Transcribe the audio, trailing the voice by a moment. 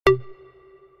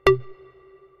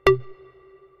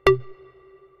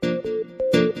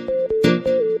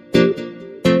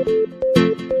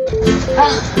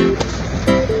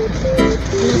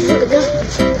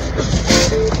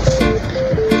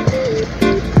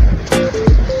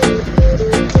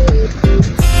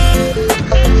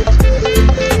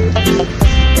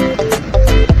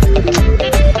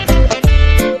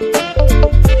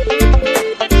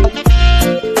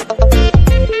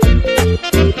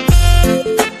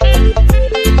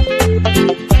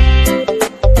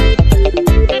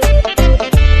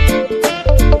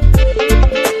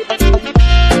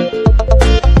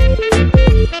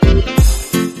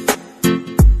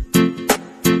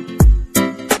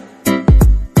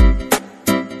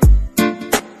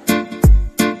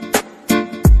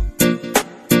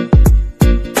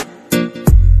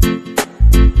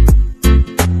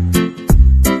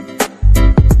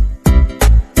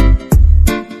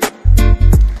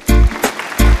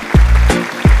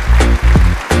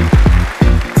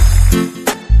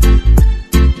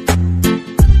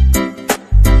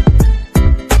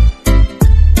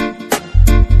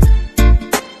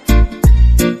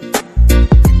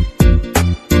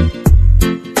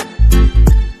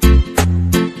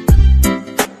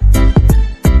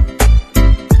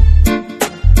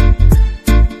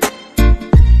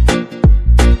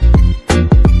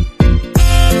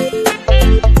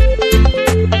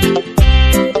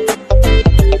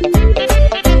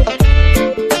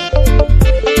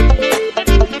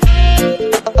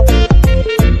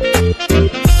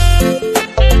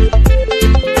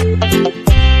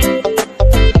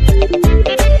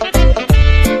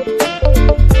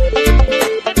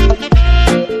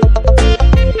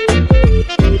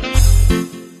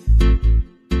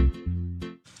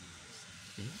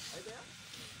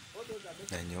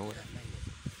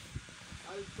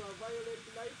Ultraviolet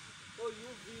light or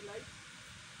UV light.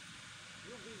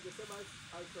 UV is the same as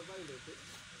ultraviolet.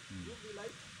 UV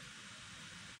light.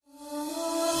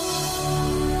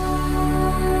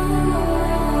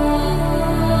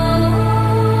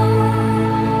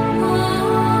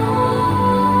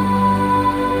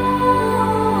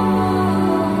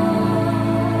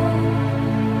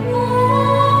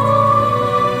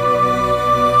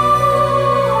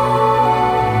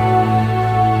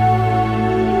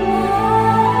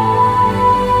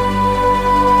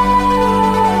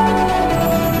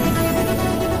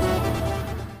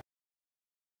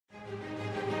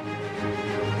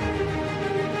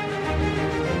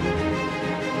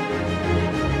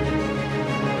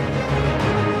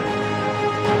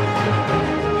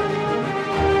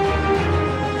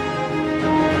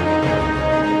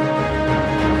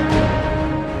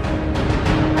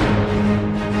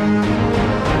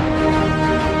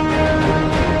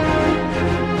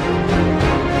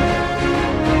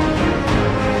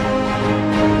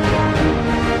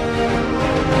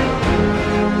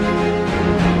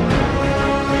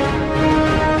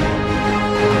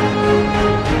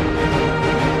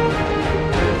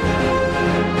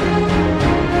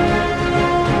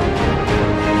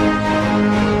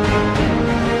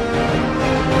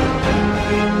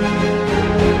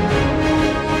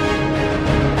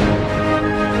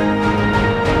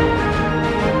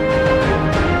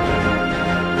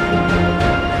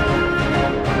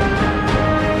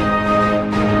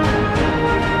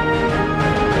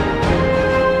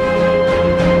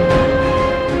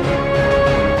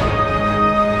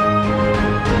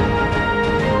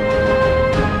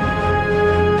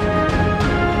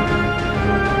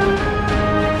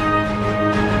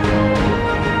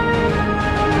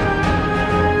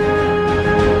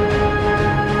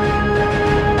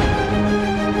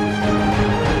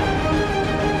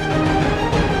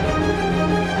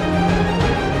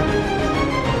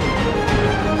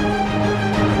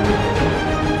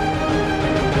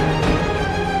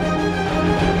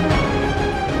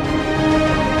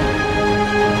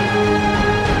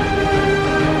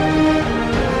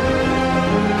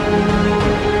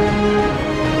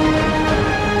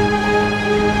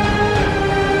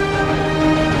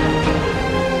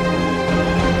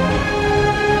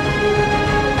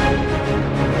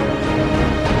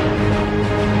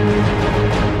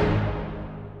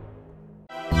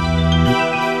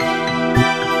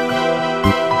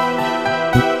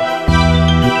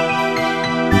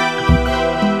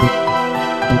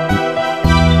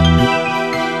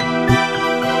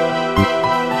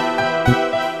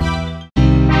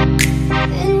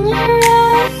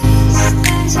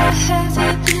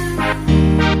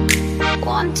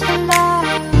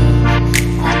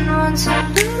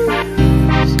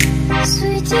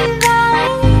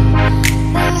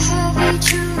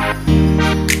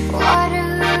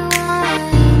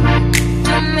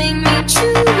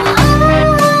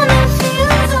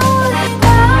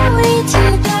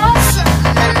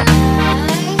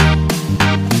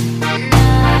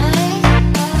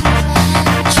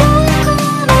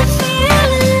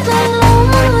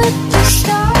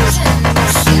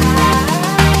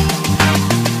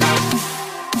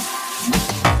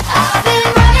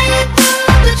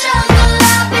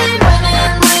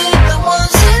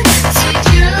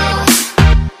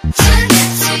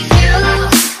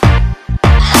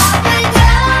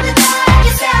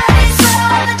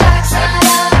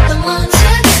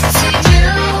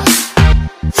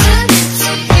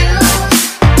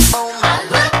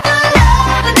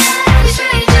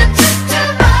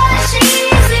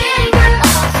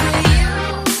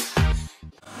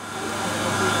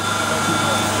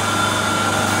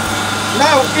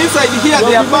 Now inside here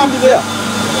there are pumps there.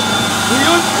 We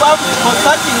use pumps for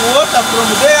sucking water from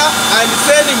there and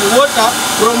sending water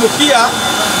from here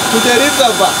to the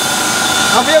reservoir.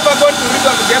 Have you ever gone to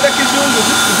river to get a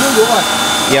Kizungu one?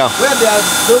 Yeah. Where there are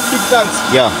those big tanks.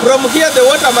 Yeah. From here the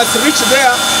water must reach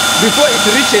there before it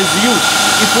reaches you.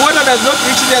 If water does not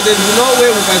reach there, there is no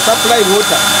way we can supply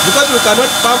water because we cannot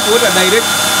pump water direct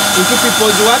into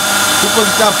people's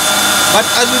taps. But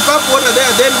as we pump water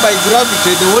there, then by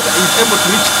gravity the water is able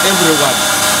to reach everyone.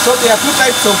 So there are two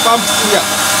types of pumps here.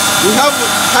 We have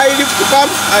high lift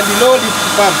pumps and low lift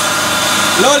pumps.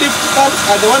 Low lift pumps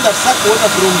are the ones that suck water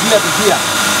from here to here,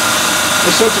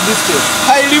 a short distance.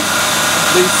 High lift,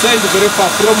 they send very far.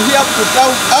 From here up to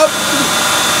down, up to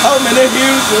how many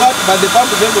hills, what, but the pump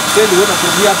is able to send water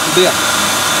from here up to there.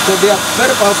 So they are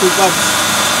very powerful pumps.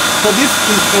 So this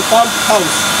is a pump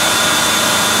house.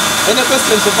 Any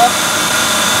questions so far?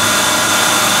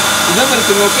 Is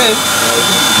everything okay?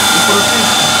 Proceed.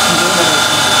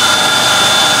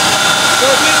 So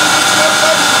this is what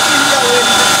pumps you see here when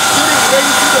during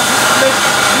rainy season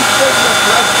this place of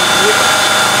plastic water.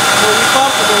 So we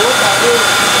pump the water away.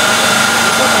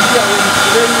 Come here when it's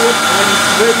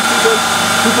rainy season.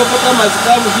 Hippopotamus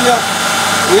come here.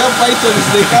 We have pythons,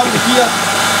 they come here.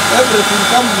 Everything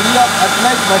comes here at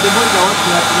night, but the boys are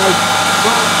working at night. So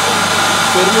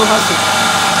for no hassle.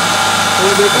 So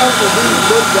they come for doing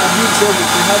those that are big service,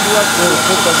 they have work for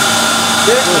focus.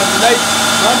 Day and night,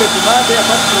 Monday to Monday,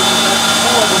 apart from that,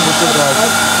 power from the focus. And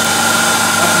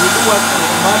we do work from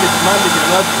Monday to Monday, we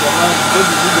work for Monday, because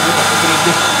we need the water every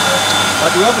day. But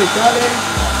we have a challenge,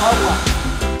 power.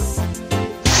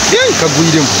 Yeah,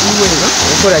 Kaguidum.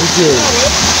 What I say.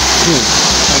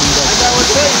 As I was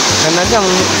saying,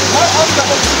 after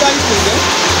oxidizing them,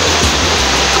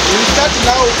 we start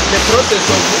now the process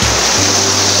of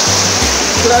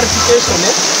clarification.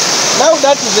 Now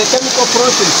that is a chemical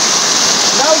process.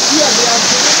 Now here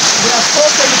there are four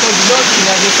chemicals working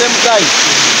at the same time.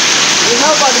 We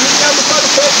have aluminum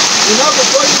sulfate, we have a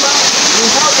polymer, we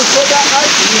have a soda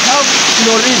ash, we have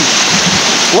chlorine.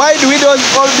 Why do we do all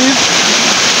this?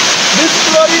 This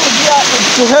chlorine here is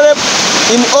to help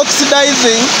in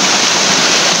oxidizing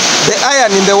the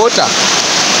iron in the water,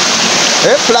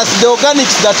 plus the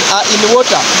organics that are in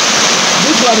water.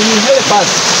 This one will help us.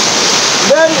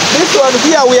 Then this one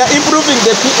here we are improving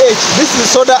the pH. This is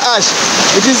soda ash.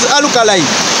 It is alkaline.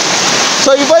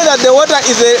 So you find that the water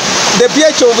is the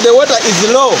pH of the water is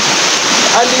low.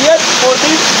 And yet for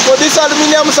this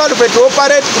aluminum sulfate to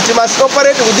operate, it must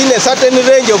operate within a certain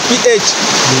range of pH.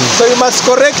 So you must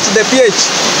correct the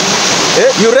pH.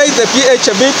 You raise the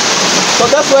pH a bit. So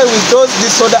that's why we dose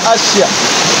this soda ash here.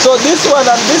 So this one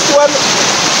and this one,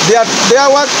 their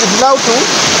work is now to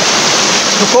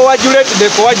coagulate the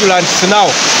coagulants now.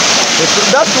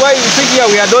 That's why you see here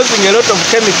we are dosing a lot of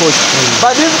chemicals.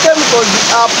 But these chemicals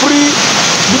are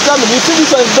pre-determined. You see this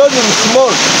one is dosing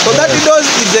small. So that dose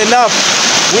is enough.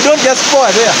 We don't just pour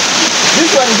there.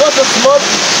 This one is also small.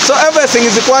 So everything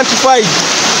is quantified.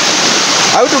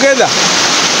 Are we together?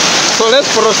 So let's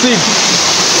proceed.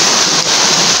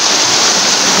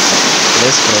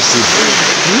 Let's proceed.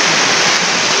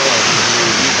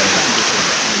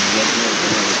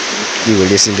 You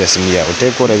will listen to some here. We'll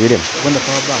take what I will. When the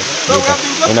power bank.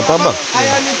 In a power bank?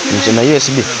 It's in a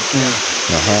USB.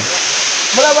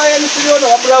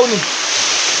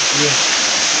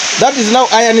 That is now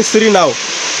iron 3 now.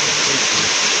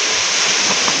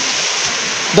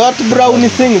 That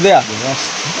browny thing there.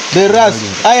 The rust.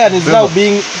 Iron is now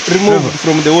being removed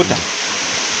from the water.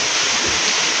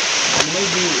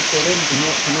 Maybe for them to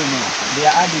know, they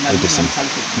are adding aluminum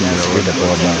sulfate. The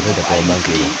power bank.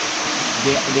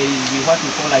 There is what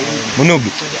we call iron. Munubi.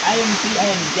 So the iron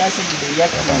is just the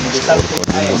reaction of the sulfate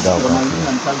iron from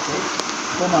aluminum sulfate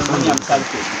from ammonium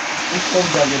sulfate, which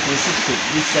forms as a precipitate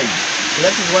this side. So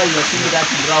that is why you are seeing that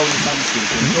brown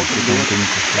substance on top of the water.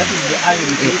 That is the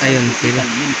iron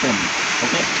uniform.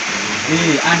 Okay?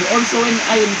 And also when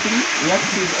iron 3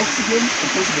 reacts with oxygen, of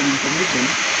course the information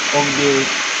of the,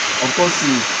 of course,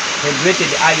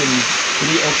 hydrated iron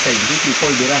 3 oxide, which we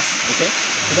call the rust. Okay?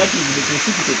 So that is the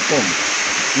precipitate form.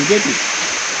 You get it?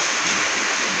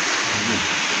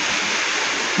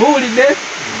 Who will it be?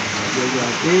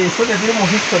 So the name of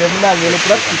history of the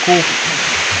practical.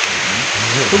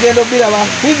 Together with our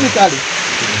physically.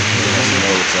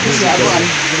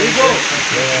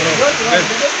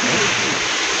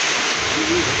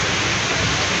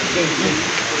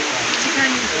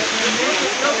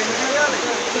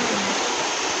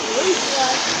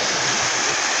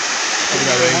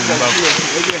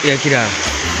 Ya kira.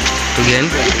 Again.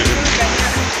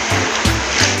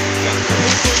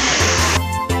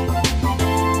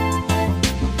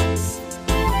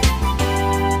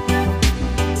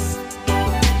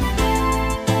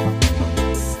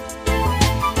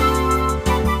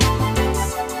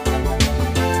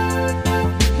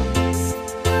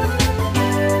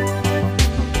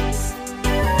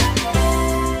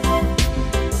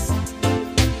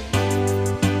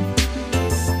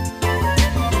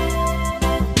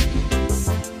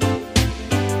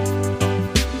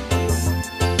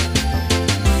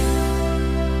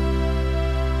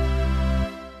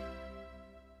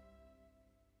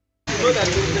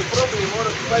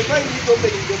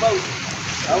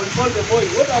 call the boy.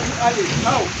 What have you added?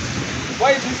 How?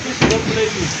 Why is this fish not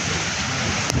playing?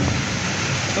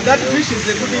 So that fish is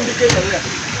a good indicator there.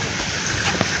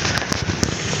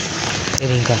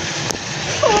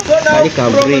 So now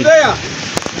from there,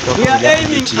 we are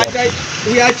aiming at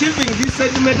we are achieving this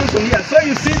sedimentation here. So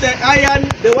you see the iron,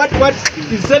 the what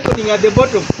is settling at the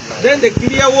bottom. Then the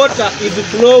clear water is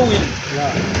flowing.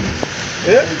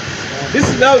 Yeah? This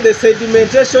is now the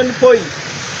sedimentation point,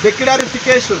 the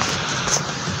clarification.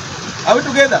 Are we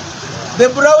together? The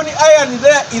brown iron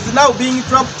there is now being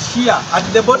trapped here at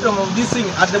the bottom of this thing,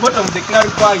 at the bottom of the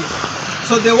clarifier.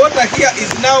 So the water here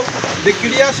is now the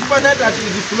clear supernatant that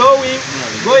is flowing,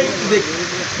 going to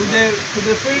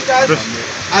the filters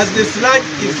as the sludge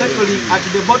is settling at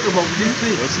the bottom of this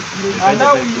thing. And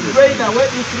now we drain away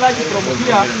this sludge from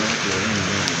here.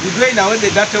 We drain away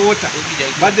the dirty water.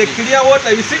 But the clear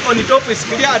water, you see on the top is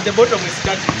clear, at the bottom is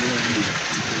dirty.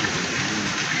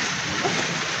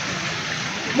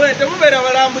 I'm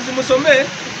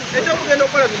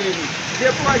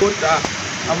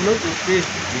not okay.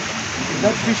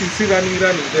 That fish is still running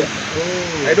there.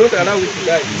 I don't allow it to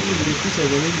die.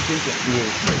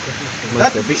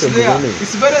 That fish there,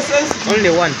 it's very sensitive.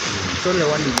 Only one. It's only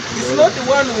one. It's not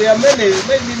one. We are many.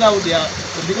 Maybe now they are,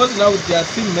 because now they are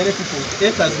seeing many people.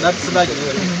 Acres not sludge.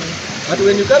 But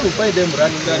when you come, you find them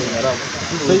running around.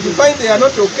 So if you find they are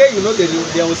not okay, you know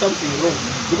there was something wrong.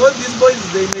 Because these boys,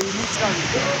 they may need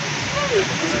something.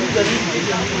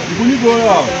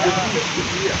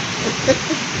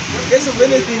 In case of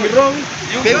anything wrong,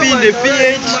 Maybe in the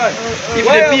pH. If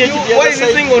why the pH why is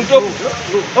this thing on top?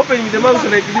 Open with the mouth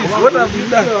like this. What have you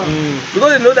done?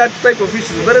 Because you know that type of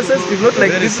fish is very sensitive, not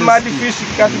like this muddy fish,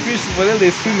 catfish, but then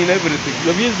they swim in everything.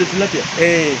 You have used the tilapia.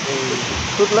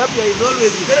 So tilapia is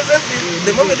always very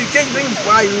sensitive. The moment you change things,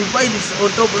 why you find it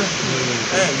on top?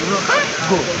 You know,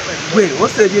 wait,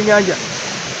 what's the nyanja?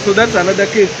 So that's another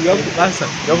case. You have to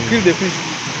answer. You have to kill the fish.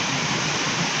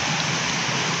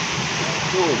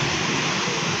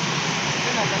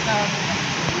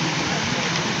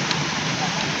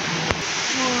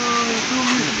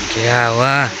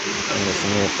 Kiawa.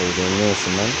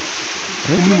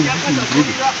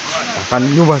 Akan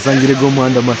nyuma sangire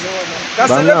gomanda mas.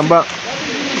 Bangamba.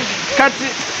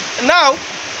 Now,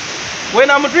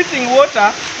 when I'm drinking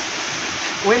water,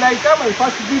 when I come, I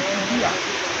first dip here.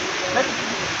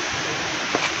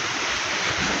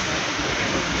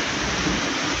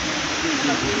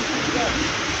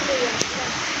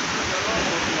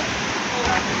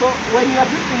 So when you are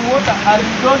drinking water and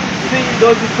you don't see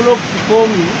those cloaks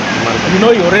forming, you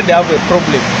know you already have a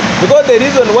problem. Because the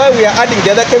reason why we are adding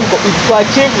the other chemical is to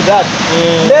achieve that.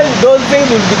 Then those things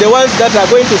will be the ones that are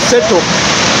going to settle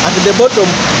at the bottom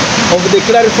of the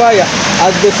clarifier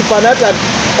as the supernatant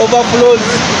overflows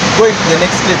going to the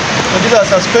next step. So these are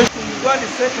suspension. You want to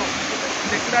settle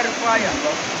the clarifier.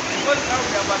 Because now we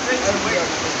have attention where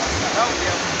now we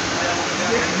have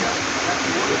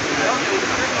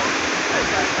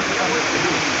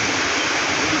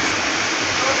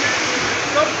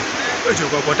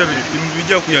Kwa vile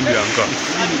vijia kuyambia nka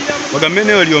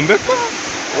wagamene waliombeka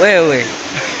Wewe.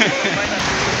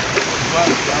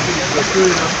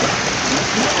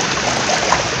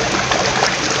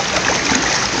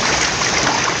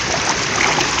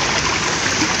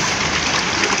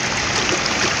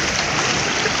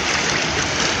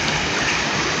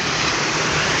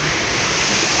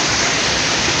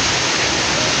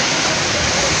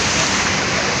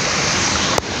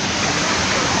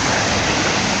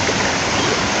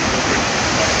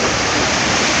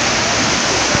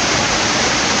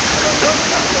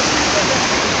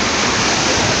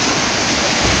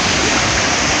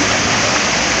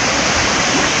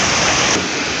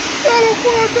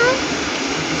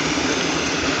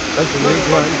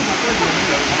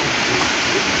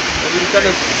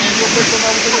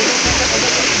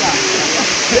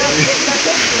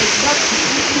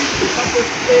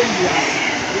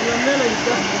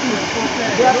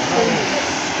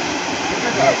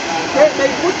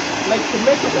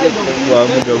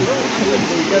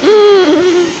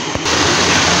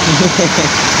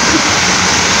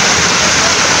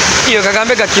 Iyo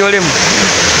kagambe kakiolemu.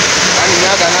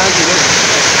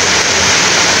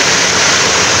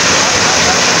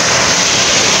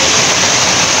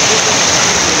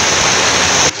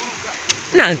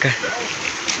 Nanka.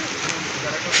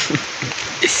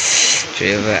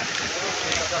 Trevor.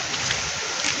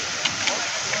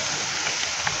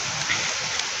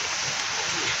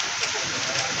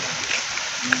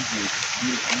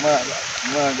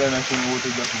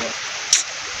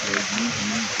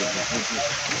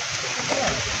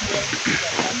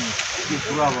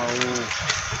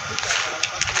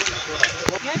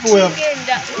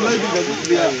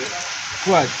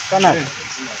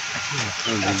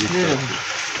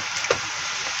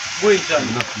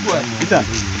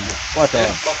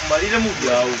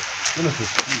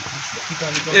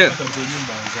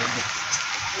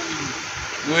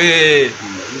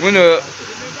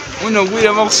 Muno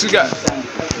gwira makusiga.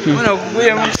 Muno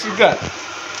gwira makusiga.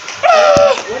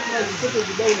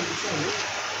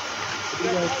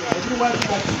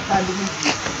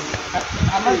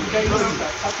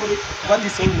 What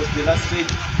is almost the last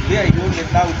stage? Where I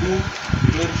don't now do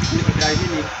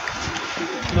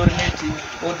chlorinating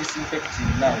or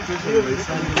disinfecting now.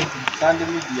 Sand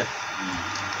media.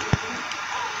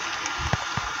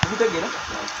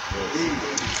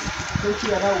 So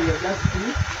here now we are just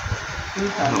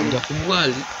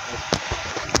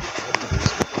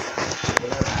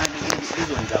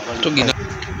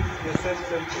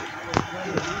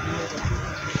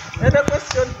Any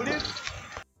question, please?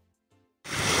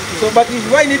 So, but if you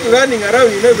find it running around,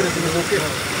 you know everything is okay.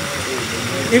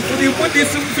 If you put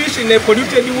this fish in a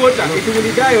polluted water, it will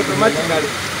die automatically.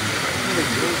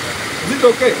 Is it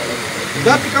okay?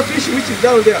 That fish which is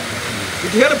down there,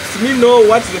 it helps me know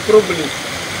what's the problem.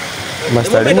 The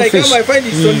moment I come, I find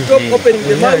it's on top, opening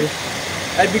the mouth,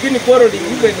 I begin quarreling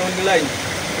even on the line.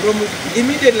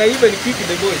 Immediately, I even kick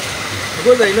the boy.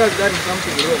 Because I know I've done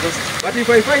something wrong. But if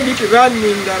I find it running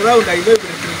around, I know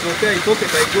everything's okay. I pocket,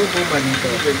 I go home and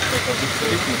even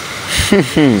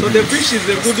sleeping. So the fish is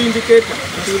a good indicator.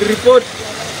 It will report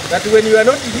that when you are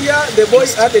not here, the boy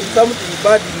added something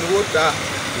bad in water.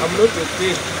 I'm not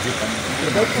okay.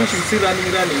 That fish is still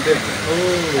running there.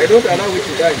 I don't allow it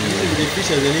to die. Using the fish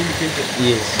as an indicator.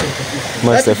 Yes.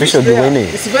 Must the fish be winning?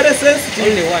 It's very sensitive.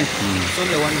 Only one. It's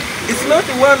only one. It's not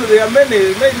one. There are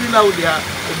many now they are,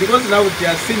 because now they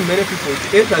are seeing many people.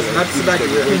 It enters not slide.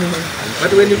 But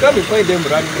when you come, you find them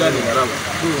running around.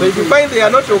 So if you find they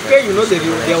are not okay, you know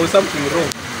there was something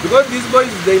wrong. Because these boys,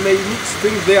 they may mix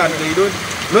things there and they don't,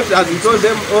 not as you told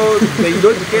them, or they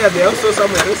don't care. They also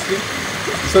somewhere resting.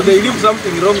 So they leave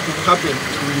something wrong to happen.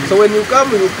 So when you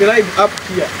come, you climb up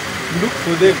here, you look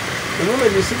for them. The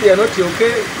moment you see they are not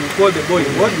okay, you call the boy.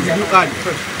 What did you add?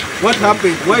 What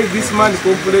happened? Why is this man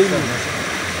complaining?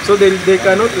 So they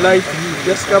cannot lie to you.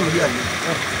 Just come here.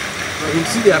 You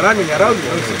see they are running around.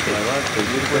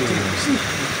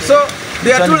 So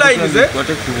there are two lines, eh?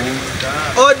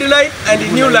 Old line and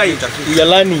the new line. We are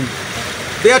learning.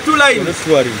 There are two lines. Don't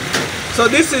worry. So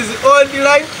this is old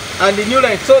line and the new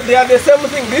line. So they are the same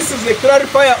thing. This is the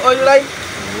clarifier old line,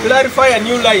 clarifier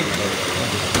new line.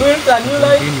 Filter new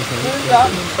line, filter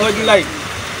old line.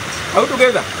 All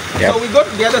together. Yep. So we go to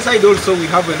the other side also, we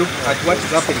have a look at what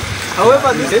is happening.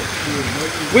 However, this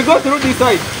we go through this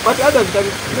side, but others can.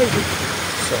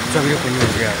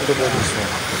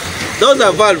 Those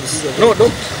are valves. No,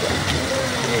 don't.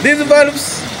 These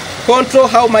valves control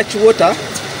how much water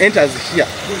enters here.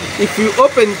 If you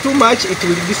open too much, it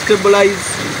will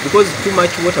destabilize because too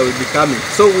much water will be coming.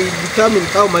 So we determine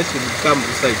how much will come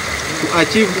inside to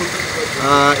achieve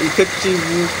effective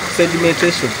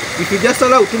sedimentation. If you just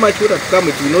allow too much water to come,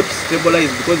 it will not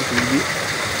stabilize because it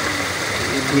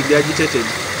will be agitated.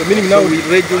 So meaning now we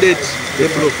regulate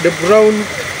the brown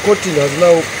coating has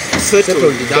now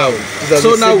settled down.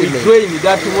 So now we drain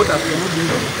that water through the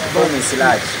bomb is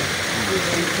large.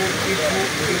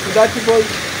 If that boy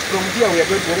from here we are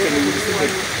going to open, you will see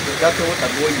that water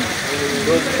going.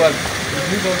 Those valves.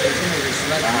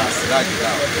 Sludge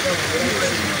down.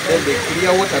 Then the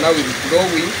clear water now is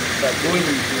flowing, going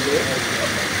into the.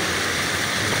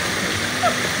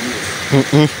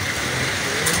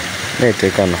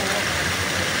 Tekana.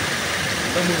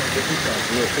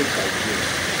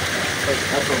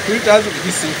 After filters, we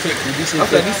disinfect.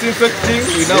 After disinfecting,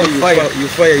 we now fire. You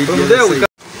fire it. From there we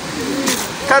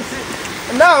can.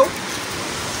 Now,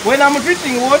 when I'm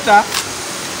treating water,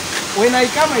 when I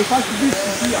come, I first this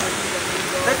here.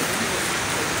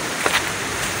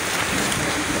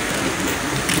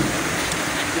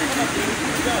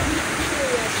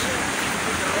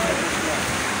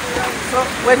 So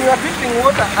when you are treating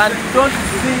water and you don't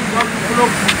see what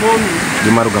flow forming,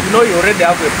 you know you already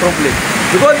have a problem.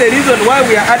 Because the reason why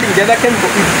we are adding the other chemical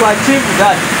is to achieve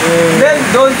that. Then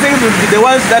those things will be the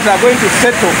ones that are going to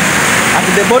settle at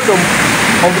the bottom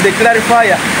of the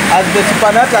clarifier as the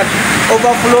supernatant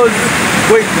overflows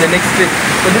going to the next step.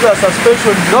 So these are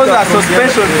suspension. Those are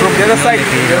suspension from the other side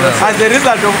as a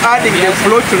result of adding the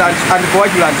flotulants and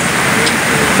coagulants.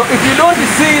 So if you don't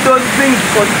see those things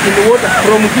in the water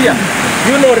from here,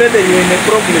 you know already you're in a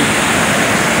problem.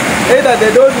 Either the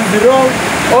dose is wrong,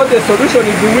 or the solution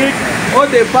is weak, or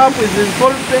the pump is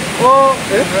faulty, or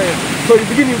so you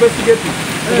begin investigating.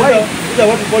 Why These are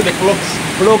what we call the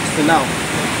flocks now.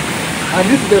 And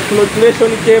this is the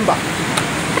flocculation chamber.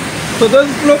 So those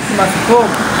flocks must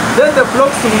form. Then the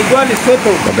flocks will go and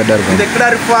settle in the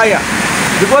clarifier.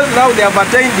 Because now they have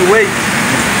attained the weight.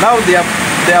 Now they are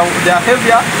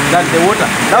heavier than the water.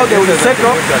 Now they will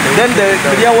settle, then the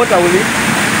clear water will leave.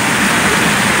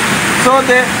 So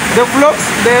the flocks,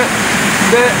 the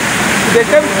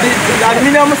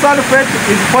aluminum sulfate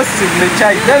is positively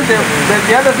charged. Then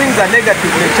the other things are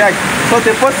negatively charged. So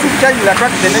the positive charge will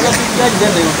attract the negative charge,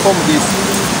 then they will form this.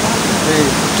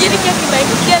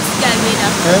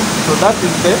 So that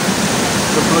is the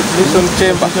flocculation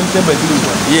chamber.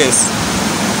 Yes.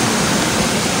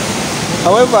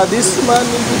 However, this man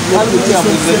aluminum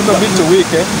is a little bit weak.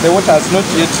 The water has not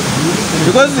yet,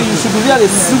 because you should really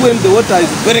see when the water is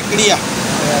very clear.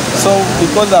 So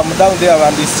because I'm down there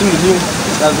and it's still new,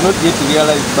 it has not yet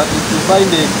realized. But if you find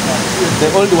the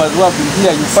old ones who have been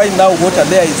here, you find now water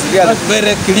there is really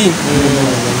very clean.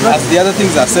 As the other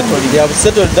things are settled, they have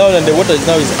settled down and the water is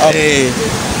now up.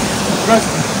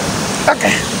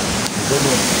 Okay.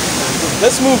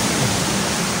 Let's move.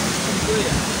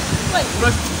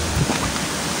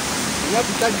 You have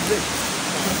to touch it.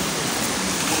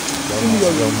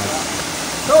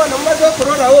 So when I'm going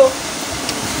to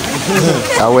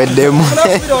Awe demo.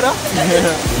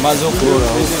 Mazo Corona.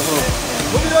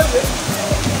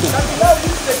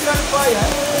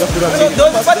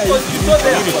 Those particles you saw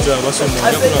there,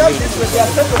 as they come this way, they are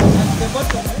settled at the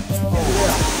bottom.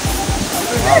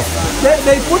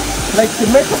 They put like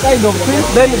cement kind of thing,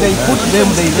 then they put them,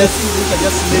 they just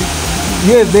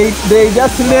yes, they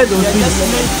just laid on this.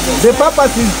 The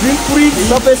purpose is to increase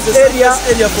surface area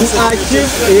to achieve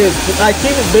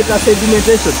better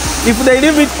sedimentation. If they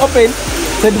leave it open,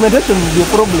 sedimentation will be a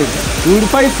problem. You will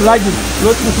find sludges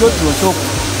floating on top.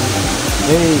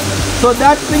 So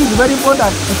that thing is very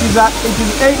important. It is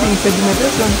aiding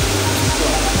sedimentation.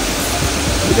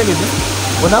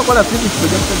 When I'm going to finish, we're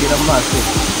just going to get a mass.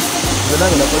 So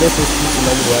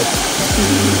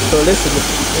let's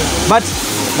but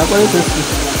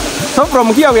so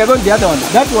from here we are going the other one.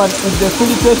 That one is the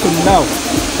filtration now.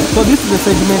 So this is the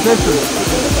sedimentation.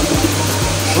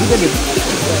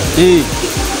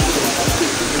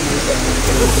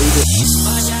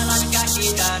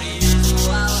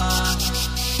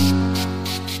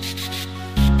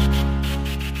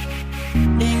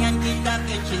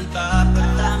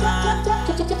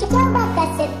 Coba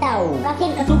kasih tahu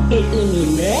makin suka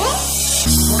ini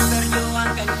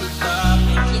memperjuangkan kita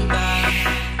mencinta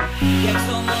yang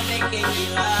semua bikin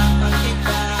gila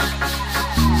kita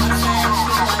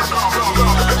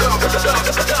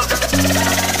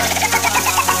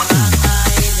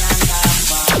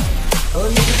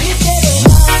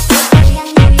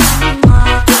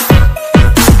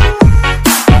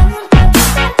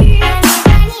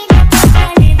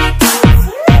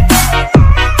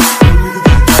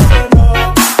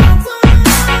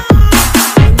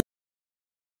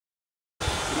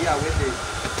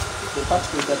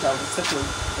particles that have settled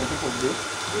on top of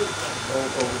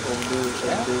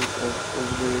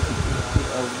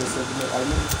the sediment, I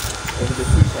mean of the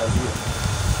filters here.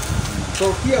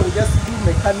 So here we just do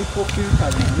mechanical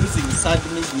filtering using sand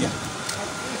media.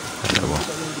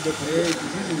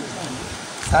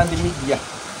 Sand media.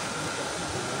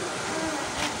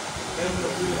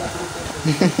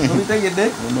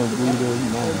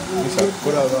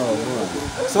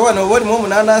 So when what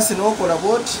mom nana si no kola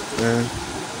bot.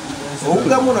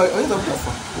 Okugamu na oyinza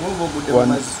kufa. Wongo budde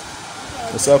amazi.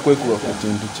 Osa kwekuwa ku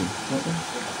kintu kino.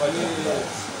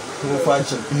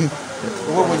 Mufachi.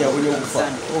 Obo munya kufa.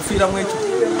 Ofira mwecho.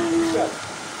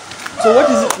 So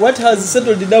what has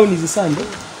settled down is the sand.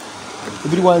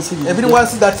 Everyone see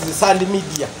that is the sand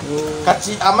media.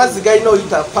 Kati amazi gaino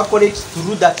ita percolate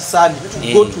through that sand to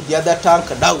go to the other tank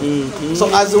down. So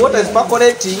as the water is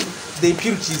percolating, the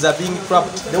impurities are being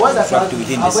trapped. The ones that are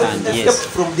within the sand, yes.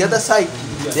 From the other side,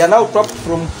 they are now trapped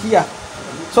from here.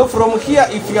 So from here,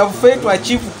 if you have failed to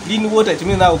achieve clean water, it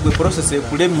means now the process is here.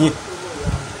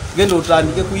 Then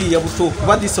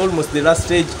but this is almost the last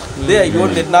stage. There you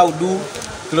only now do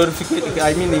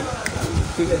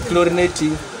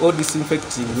chlorinating or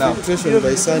disinfecting now. filtration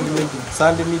by sand media.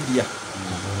 Sand media.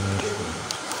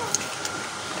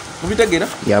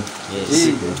 Yep. Yes.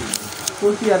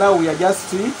 So here now we are just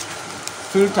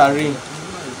filtering.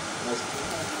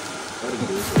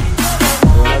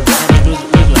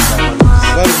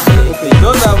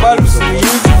 Those are valves we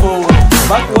use for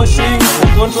backwashing, for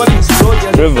controlling sludge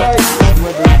and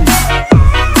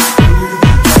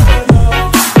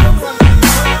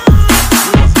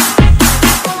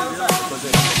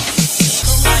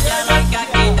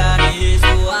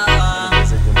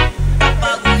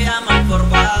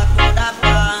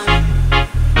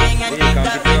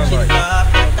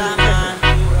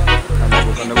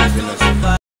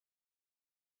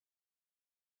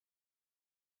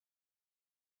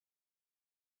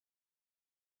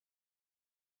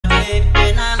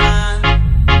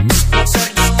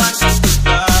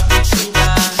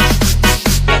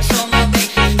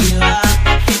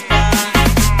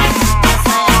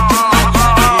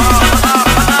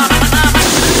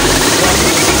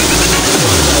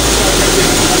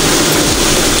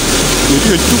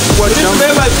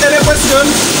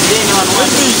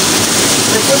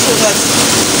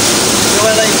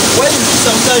were like, why is it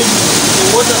sometimes the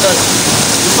water that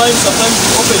you find sometimes you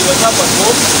open your tap at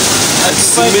home and you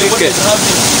find the water is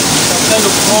having some kind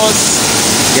of rose?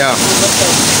 Yeah.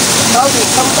 Having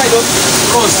some kind of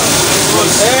rose.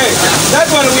 Hey, that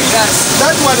one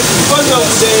because of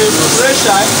the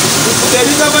pressure, if the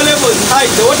reservoir level is high,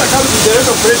 the water comes with the rate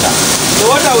of pressure. The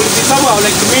water will be somehow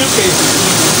like milky.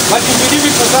 But if you leave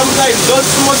it for some time, those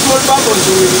small bubbles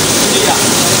will clear.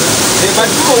 But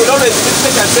people will always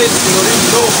mistake and say it's chlorine.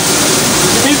 No.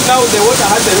 It means now the water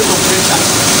has a rate of pressure.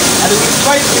 And we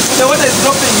find if the water is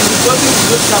dropping, you don't think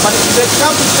it's not. But if the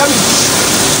tap is coming,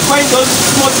 you find those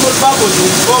small bubbles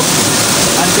will form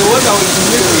and the water will be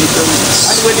milky.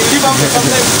 And when you leave after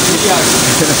sometimes it's clear.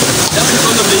 That's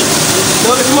because of the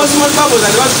small bubbles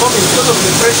are the ones forming because of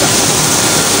the pressure.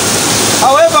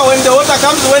 However, when the water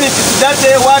comes, when it is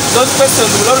dirty, those questions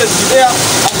will always be there.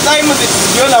 At times it is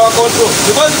beyond our control.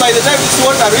 Because by the time this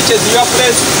water reaches your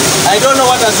place, I don't know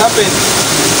what has happened.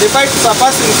 The pipes are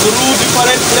passing through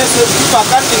different places. People are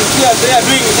cutting here, they are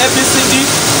doing ABCD.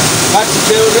 But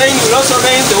the rain will also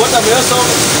rain, the water may also,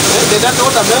 the dirty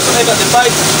water may also enter the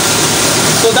pipe.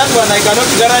 So that one I cannot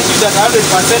guarantee that 100%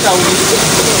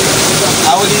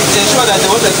 I will ensure that the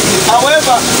water is clean.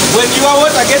 However, when your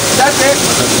water gets dirty,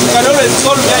 you can always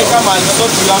call me, I come and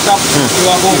sort your tap,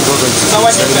 your home. So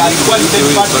what if you are quality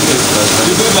part of it,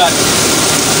 you do that.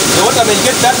 The water may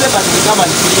get dirty, but you come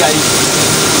and clear it.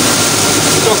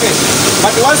 It's okay.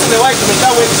 But once in a while, it may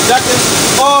come when it's dirty,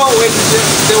 or when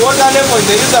the water level in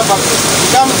the reservoir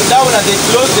comes down and they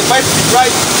close, the pipe is dry.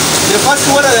 The first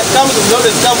water that comes will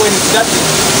always come when it's dirty.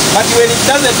 But when it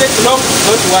doesn't take long,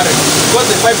 don't worry. Because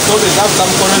the pipes always have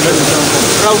some corrosion,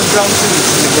 brown things.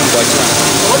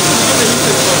 What is the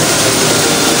usage of it?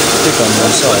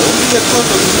 What will be the cause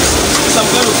of this? Some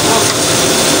kind of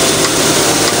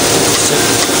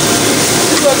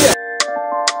cause.